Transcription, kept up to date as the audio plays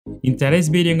In today's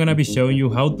video, I'm gonna be showing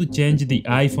you how to change the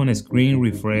iPhone screen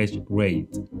refresh rate.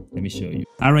 Let me show you.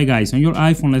 Alright guys, on your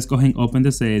iPhone, let's go ahead and open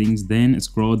the settings, then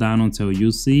scroll down until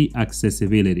you see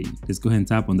accessibility. Let's go ahead and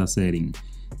tap on that setting.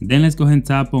 Then let's go ahead and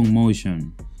tap on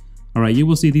motion. Alright, you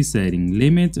will see this setting,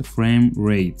 limit frame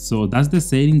rate. So that's the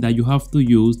setting that you have to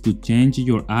use to change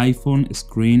your iPhone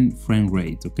screen frame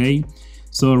rate, okay?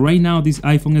 So right now this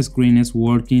iPhone screen is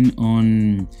working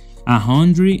on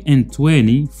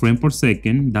 120 frames per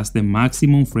second. That's the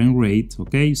maximum frame rate,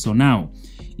 okay? So now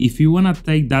if you want to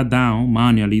take that down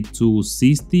manually to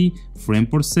 60 frames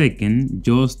per second,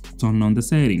 just turn on the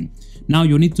setting. Now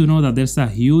you need to know that there's a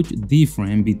huge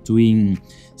difference between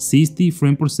 60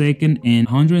 frames per second and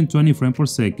 120 frames per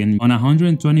second. On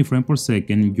 120 frames per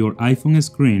second, your iPhone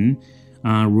screen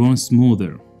runs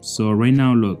smoother. So right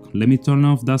now, look, let me turn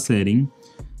off that setting.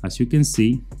 As you can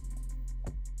see,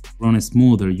 run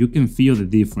smoother. You can feel the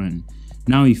difference.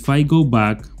 Now if I go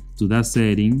back to that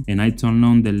setting and I turn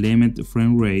on the limit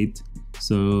frame rate,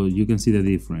 so you can see the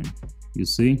difference. You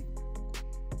see?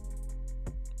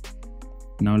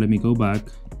 Now let me go back,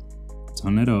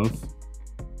 turn it off.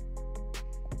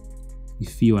 It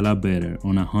feels a lot better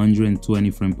on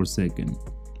 120 frames per second.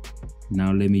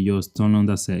 Now let me just turn on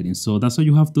that setting. So that's what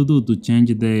you have to do to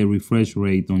change the refresh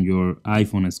rate on your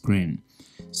iPhone screen.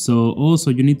 So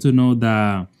also you need to know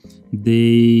that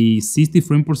the 60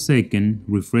 frames per second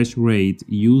refresh rate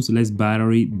use less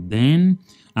battery than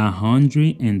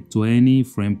 120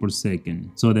 frames per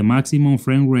second. So the maximum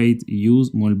frame rate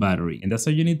use more battery. And that's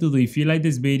all you need to do. If you like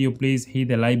this video, please hit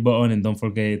the like button and don't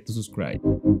forget to subscribe.